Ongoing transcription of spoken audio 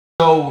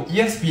So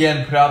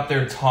ESPN put out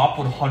their top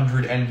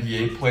 100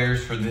 NBA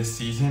players for this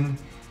season.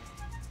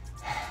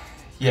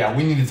 Yeah,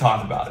 we need to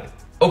talk about it.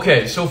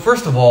 Okay, so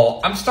first of all,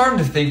 I'm starting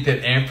to think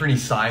that Anthony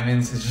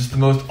Simons is just the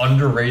most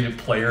underrated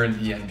player in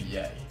the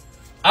NBA.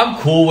 I'm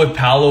cool with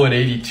Paolo at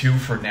 82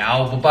 for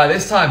now, but by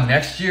this time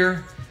next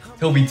year,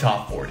 he'll be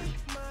top 40.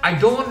 I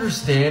don't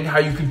understand how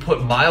you can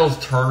put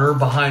Miles Turner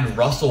behind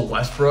Russell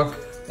Westbrook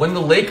when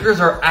the Lakers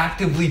are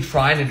actively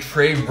trying to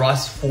trade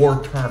Russ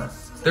for Turner.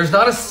 There's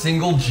not a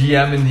single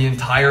GM in the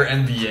entire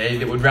NBA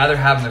that would rather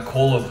have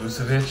Nikola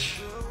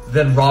Vucevic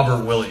than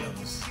Robert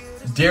Williams.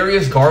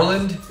 Darius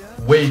Garland,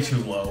 way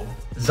too low.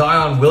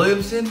 Zion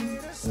Williamson,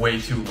 way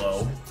too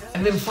low.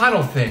 And then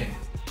final thing,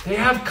 they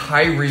have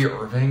Kyrie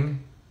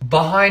Irving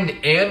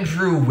behind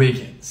Andrew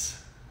Wiggins.